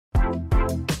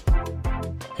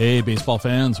Hey, baseball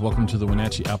fans, welcome to the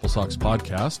Wenatchee AppleSox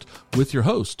podcast with your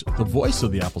host, the voice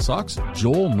of the AppleSox,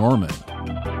 Joel Norman.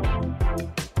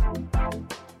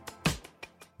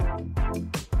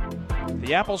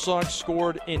 The AppleSox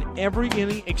scored in every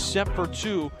inning except for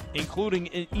two, including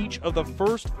in each of the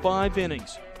first 5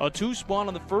 innings. A 2 spot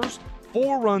in the first,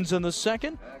 4 runs in the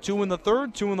second, 2 in the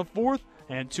third, 2 in the fourth,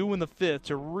 and 2 in the fifth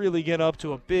to really get up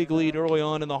to a big lead early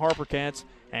on in the HarbourCats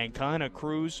and kind of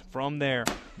cruise from there.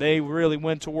 They really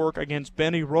went to work against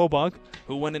Benny Roebuck,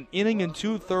 who went an inning and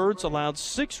 2/3, allowed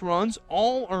 6 runs,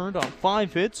 all earned on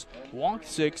 5 hits, walked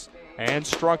 6, and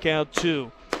struck out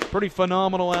 2. Pretty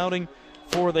phenomenal outing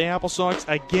for the AppleSox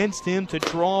against him to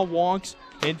draw walks.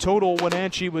 In total,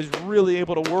 Wenatchee was really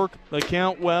able to work the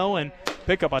count well and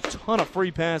pick up a ton of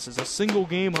free passes. A single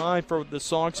game high for the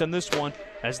Sox in this one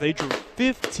as they drew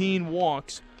 15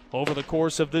 walks over the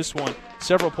course of this one.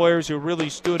 Several players who really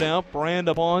stood out.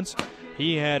 Brandon Ponce,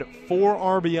 he had 4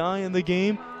 RBI in the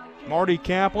game. Marty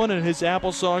Kaplan in his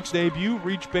AppleSox debut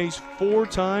reached base 4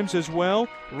 times as well.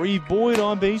 Reeve Boyd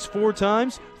on base 4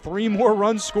 times. 3 more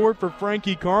runs scored for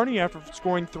Frankie Carney after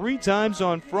scoring 3 times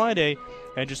on Friday.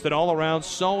 And just an all-around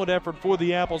solid effort for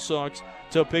the AppleSox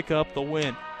to pick up the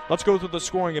win. Let's go through the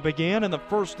scoring. It began in the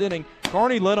first inning.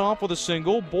 Carney led off with a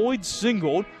single. Boyd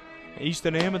singled.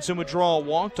 Easton Amundsen would draw a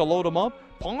walk to load him up.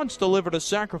 Ponce delivered a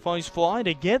sacrifice fly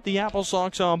to get the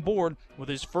AppleSox on board with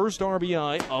his first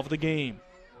RBI of the game.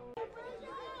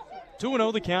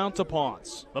 2-0 the count to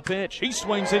Ponce. The pitch. He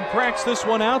swings and cracks this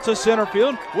one out to center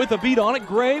field. With a beat on it,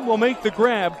 Gray will make the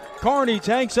grab. Carney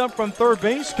tags up from third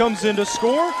base, comes in to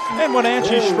score, and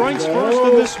Wenatchee strikes first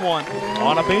in this one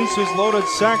on a bases-loaded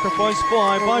sacrifice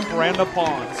fly by Brandon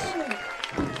Ponce.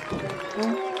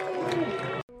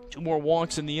 2 more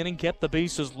walks in the inning kept the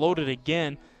bases loaded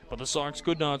again, but the Sox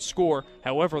could not score.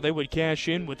 However, they would cash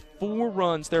in with 4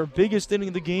 runs. Their biggest inning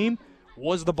of the game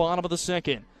was the bottom of the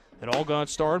second. It all got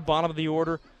started, bottom of the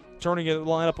order, turning the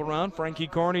lineup around. Frankie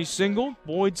Carney singled,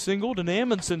 Boyd singled, and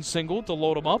Amundsen singled to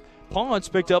load him up. Ponce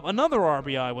picked up another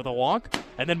RBI with a walk,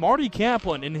 and then Marty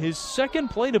Kaplan, in his second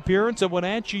plate appearance in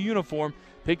Wenatchee uniform,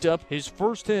 picked up his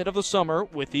first hit of the summer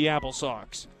with the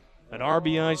AppleSox. An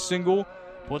RBI single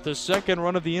put the second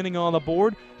run of the inning on the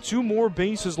board. 2 more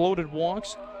bases-loaded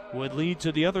walks would lead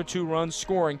to the other 2 runs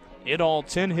scoring. In all,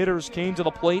 10 hitters came to the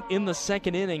plate in the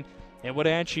second inning, and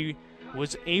Wenatchee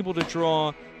was able to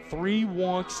draw 3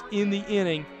 walks in the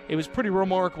inning. It was pretty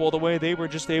remarkable the way they were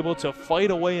just able to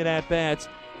fight away at bats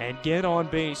and get on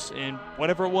base. And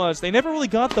whatever it was, they never really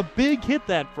got the big hit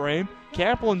that frame.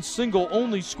 Kaplan's single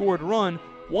only scored 1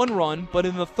 run, but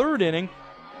in the third inning,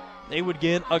 they would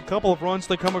get a couple of runs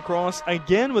to come across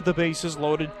again with the bases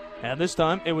loaded. And this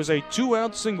time, it was a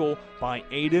 2-out single by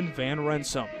Aiden Van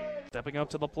Rensum. Stepping up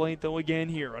to the plate, though, again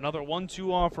here. Another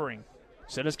 1-2 offering.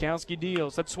 Siniskowski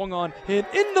deals. That swung on, hit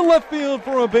into left field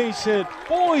for a base hit.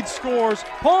 Boyd scores.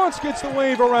 Ponce gets the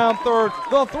wave around third.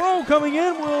 The throw coming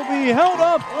in will be held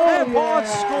up, and Ponce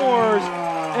scores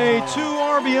a 2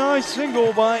 RBI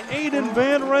single by Aiden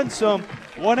Van Rensum.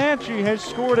 Wenatchee has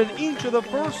scored in each of the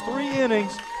first 3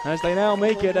 innings as they now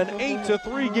make it an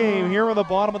 8-3 game here in the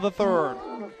bottom of the third.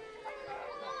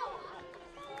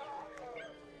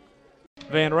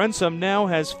 Van Rensum now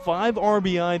has 5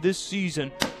 RBI this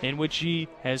season, in which he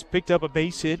has picked up a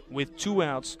base hit with 2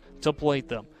 outs to plate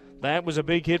them. That was a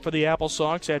big hit for the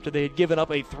AppleSox after they had given up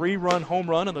a 3-run home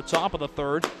run in the top of the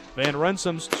third. Van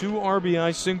Rensum's 2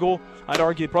 RBI single, I'd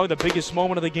argue probably the biggest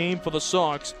moment of the game for the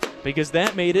Sox, because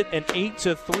that made it an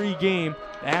 8-3 game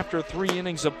after 3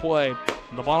 innings of play.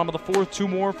 In the bottom of the fourth, 2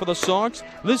 more for the Sox.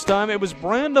 This time it was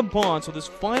Brandon Ponce with his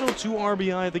final 2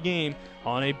 RBI of the game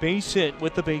on a base hit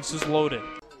with the bases loaded.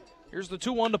 Here's the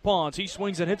 2-1 to Ponce. He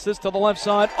swings and hits this to the left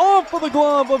side. Off for the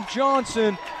glove of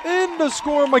Johnson. In to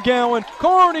score McGowan.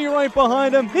 Carney right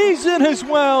behind him. He's in as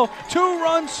well.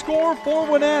 2-run score for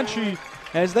Wenatchee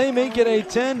as they make it a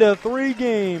 10-3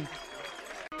 game.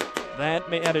 That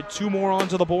added 2 more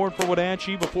onto the board for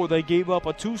Wenatchee before they gave up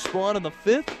a 2 spot in the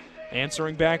 5th.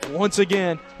 Answering back once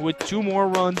again with 2 more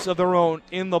runs of their own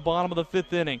in the bottom of the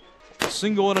 5th inning. A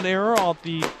single and an error off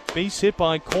the base hit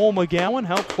by Cole McGowan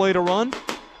helped play to run.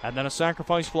 And then a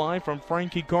sacrifice fly from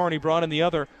Frankie Carney brought in the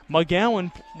other.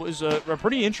 McGowan was a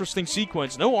pretty interesting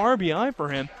sequence. No RBI for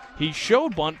him. He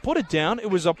showed bunt, put it down.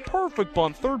 It was a perfect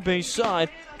bunt, third base side,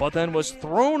 but then was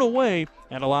thrown away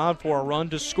and allowed for a run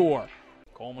to score.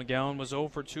 Cole McGowan was 0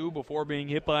 for 2 before being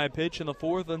hit by a pitch in the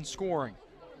 4th and scoring.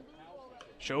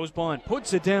 Shows bunt,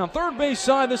 puts it down, third base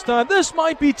side this time. This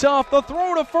might be tough. The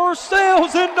throw to first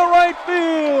sails into right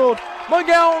field.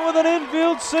 McGowan with an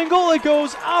infield single. It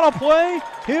goes out of play.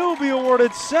 He'll be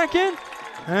awarded second,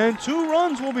 and 2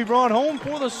 runs will be brought home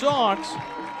for the Sox.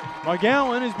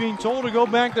 McGowan is being told to go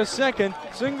back to second.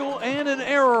 Single and an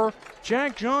error.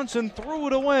 Jack Johnson threw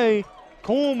it away.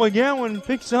 Cole McGowan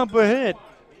picks up a hit.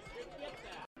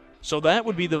 So that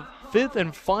would be the fifth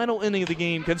and final inning of the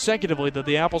game consecutively that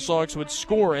the AppleSox would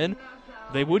score in.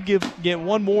 They would get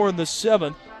one more in the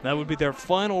seventh. That would be their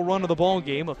final run of the ball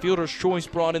game. A fielder's choice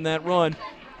brought in that run.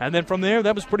 And then from there,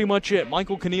 that was pretty much it.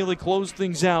 Michael Keneally closed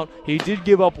things out. He did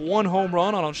give up one home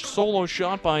run on a solo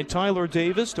shot by Tyler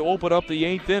Davis to open up the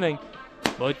eighth inning.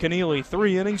 But Keneally,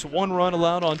 3 innings, 1 run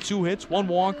allowed on 2 hits, 1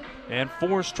 walk, and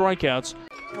 4 strikeouts.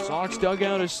 Sox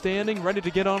dugout is standing, ready to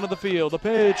get onto the field. The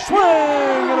pitch, swing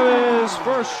and a miss.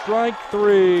 First strike,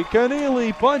 3.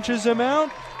 Keneally punches him out.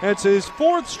 That's his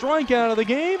 4th strikeout of the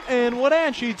game, and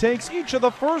Wenatchee takes each of the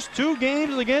first 2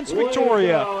 games against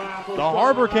Victoria. The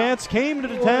HarbourCats came to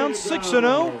town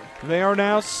 6-0. They are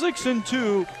now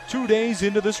 6-2, 2 days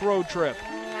into this road trip.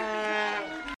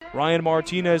 Ryan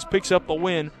Martinez picks up the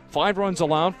win. 5 runs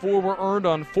allowed, 4 were earned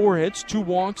on 4 hits, 2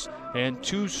 walks, and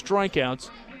 2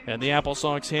 strikeouts. And the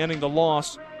AppleSox handing the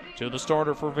loss to the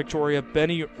starter for Victoria,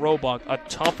 Benny Roebuck. A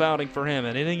tough outing for him.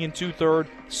 An inning and 2/3,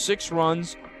 6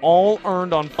 runs, all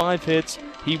earned on 5 hits.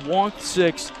 He walked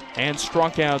 6 and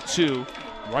struck out 2.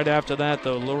 Right after that,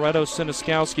 though, Loretto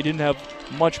Siniskowski didn't have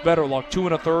much better luck. 2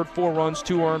 1/3, 4 runs,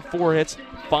 2 earned, 4 hits,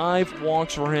 5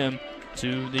 walks for him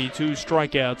to the 2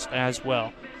 strikeouts as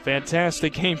well.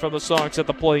 Fantastic game from the Sox at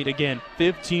the plate. Again,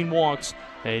 15 walks,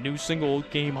 a new single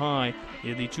game high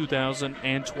in the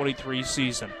 2023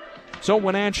 season. So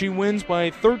Wenatchee wins by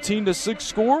 13-6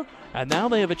 score, and now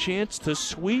they have a chance to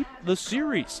sweep the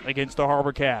series against the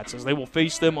HarbourCats as they will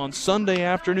face them on Sunday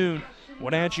afternoon.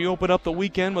 Wenatchee opened up the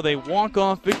weekend with a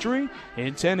walk-off victory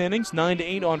in 10 innings,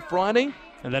 9-8 on Friday,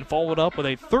 and then followed up with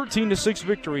a 13-6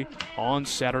 victory on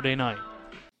Saturday night.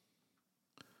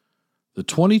 The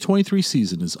 2023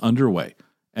 season is underway,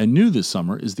 and new this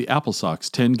summer is the AppleSox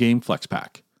 10-game Flex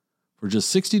Pack. For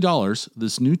just $60,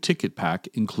 this new ticket pack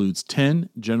includes 10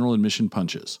 general admission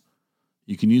punches.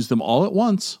 You can use them all at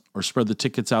once or spread the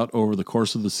tickets out over the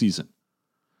course of the season.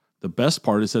 The best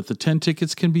part is that the 10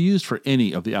 tickets can be used for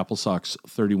any of the AppleSox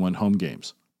 31 home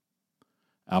games.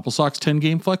 AppleSox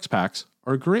 10-game Flex Packs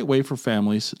are a great way for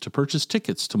families to purchase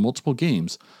tickets to multiple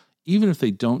games, even if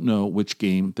they don't know which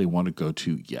game they want to go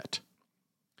to yet.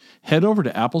 Head over to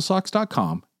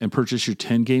AppleSox.com and purchase your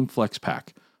 10-game Flex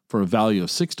Pack for a value of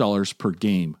 $6 per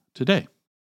game today.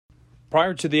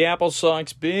 Prior to the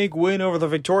AppleSox big win over the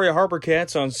Victoria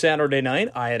HarbourCats on Saturday night,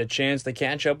 I had a chance to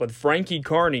catch up with Frankie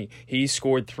Carney. He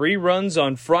scored 3 runs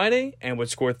on Friday and would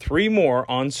score 3 more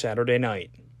on Saturday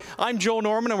night. I'm Joel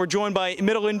Norman, and we're joined by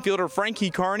middle infielder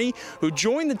Frankie Carney, who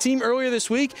joined the team earlier this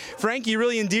week. Frankie, you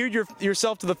really endeared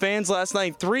yourself to the fans last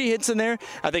night. 3 hits in there.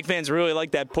 I think fans really like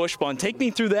that push bunt. Take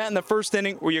me through that in the first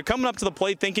inning. Were you coming up to the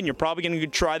plate thinking you're probably going to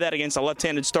try that against a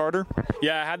left-handed starter?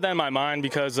 Yeah, I had that in my mind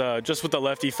because just with the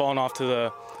lefty falling off to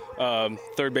the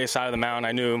third base side of the mound,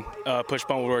 I knew push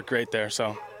bunt would work great there.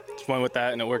 So just went with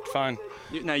that, and it worked fine.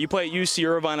 Now, you play at UC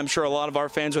Irvine. I'm sure a lot of our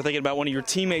fans are thinking about one of your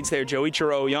teammates there,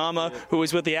 Joichiro Oyama, who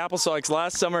was with the AppleSox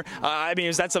last summer.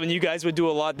 Is that something you guys would do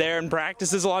a lot there in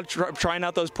practices, a lot, trying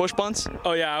out those push bunts?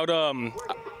 Oh, yeah.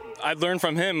 I'd learn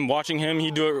from him. Watching him,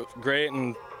 he'd do it great,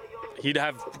 and he'd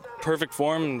have perfect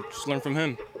form, and just learn from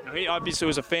him. Now, he obviously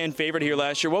was a fan favorite here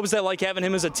last year. What was that like having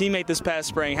him as a teammate this past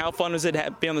spring? How fun was it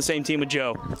to be on the same team with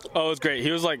Joe? Oh, it was great.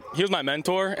 He was my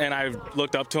mentor, and I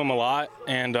looked up to him a lot,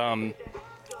 and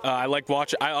I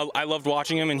loved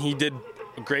watching him, and he did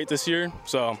great this year,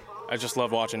 so I just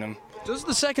loved watching him. This is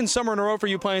the second summer in a row for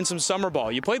you playing some summer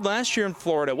ball. You played last year in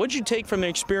Florida. What did you take from the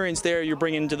experience there you're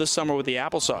bringing into this summer with the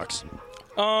AppleSox?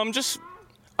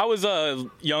 I was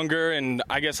younger, and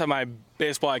I guess my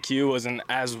baseball IQ wasn't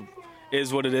as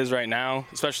is what it is right now,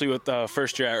 especially with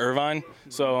first year at Irvine.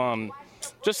 So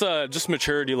just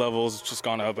maturity levels just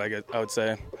gone up, I would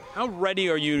say. How ready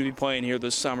are you to be playing here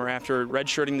this summer after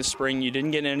redshirting this spring? You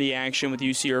didn't get any action with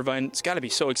UC Irvine. It's got to be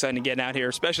so exciting to get out here,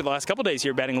 especially the last couple days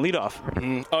here batting leadoff.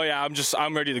 Mm-hmm. Oh yeah,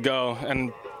 I'm ready to go,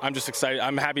 and I'm just excited.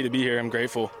 I'm happy to be here. I'm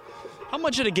grateful. How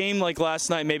much did a game like last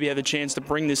night maybe have the chance to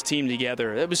bring this team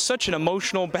together? It was such an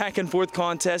emotional back-and-forth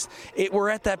contest. We're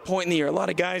at that point in the year. A lot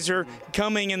of guys are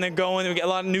coming and they're going. We got a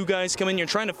lot of new guys coming. You're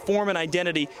trying to form an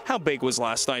identity. How big was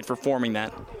last night for forming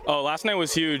that? Oh, last night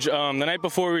was huge. The night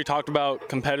before we talked about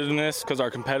competitiveness because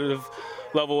our competitive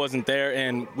level wasn't there,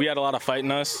 and we had a lot of fight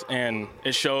in us, and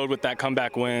it showed with that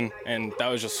comeback win, and that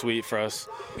was just sweet for us.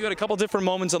 You had a couple different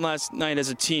moments on last night as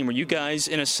a team where you guys,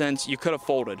 in a sense, you could have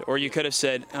folded, or you could have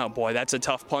said, oh boy, that's a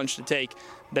tough punch to take.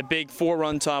 That big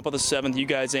 4-run top of the 7th, you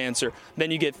guys answer.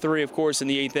 Then you get 3, of course, in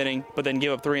the 8th inning, but then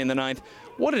give up 3 in the 9th.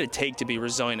 What did it take to be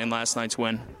resilient in last night's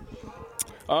win?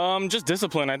 Just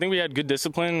discipline. I think we had good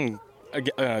discipline,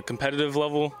 competitive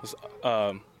level,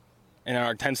 and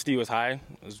our intensity was high.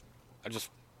 It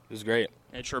was great.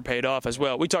 It sure paid off as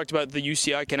well. We talked about the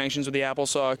UCI connections with the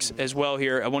AppleSox as well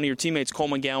here. One of your teammates,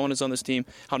 Coleman Gowan, is on this team.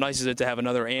 How nice is it to have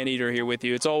another anteater here with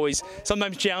you? It's always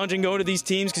sometimes challenging going to these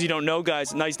teams because you don't know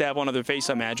guys. Nice to have one other face,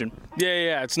 I imagine.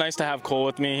 Yeah. It's nice to have Cole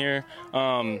with me here.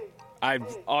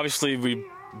 We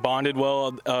bonded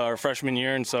well our freshman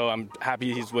year, and so I'm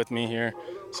happy he's with me here.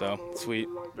 So, sweet.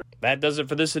 That does it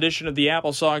for this edition of the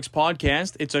AppleSox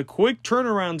podcast. It's a quick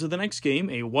turnaround to the next game,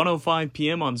 a 1:05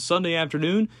 p.m. on Sunday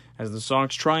afternoon, as the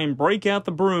Sox try and break out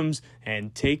the brooms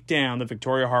and take down the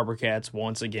Victoria HarbourCats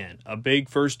once again. A big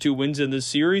first 2 wins in this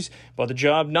series, but the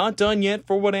job not done yet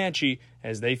for Wenatchee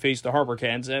as they face the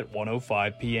HarbourCats at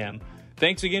 1:05 p.m.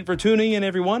 Thanks again for tuning in,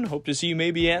 everyone. Hope to see you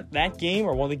maybe at that game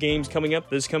or one of the games coming up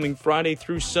this coming Friday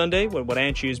through Sunday when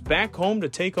Wenatchee is back home to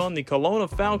take on the Kelowna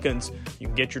Falcons. You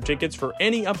can get your tickets for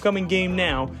any upcoming game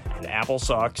now at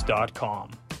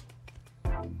AppleSox.com.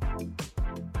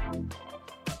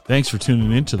 Thanks for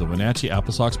tuning in to the Wenatchee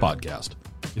AppleSox podcast.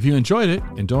 If you enjoyed it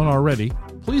and don't already,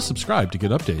 please subscribe to get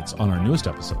updates on our newest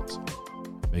episodes.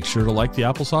 Make sure to like the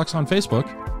AppleSox on Facebook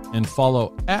and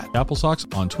follow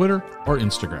 @AppleSox on Twitter or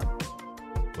Instagram.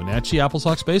 Wenatchee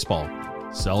AppleSox Baseball,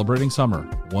 celebrating summer,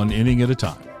 one inning at a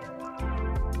time.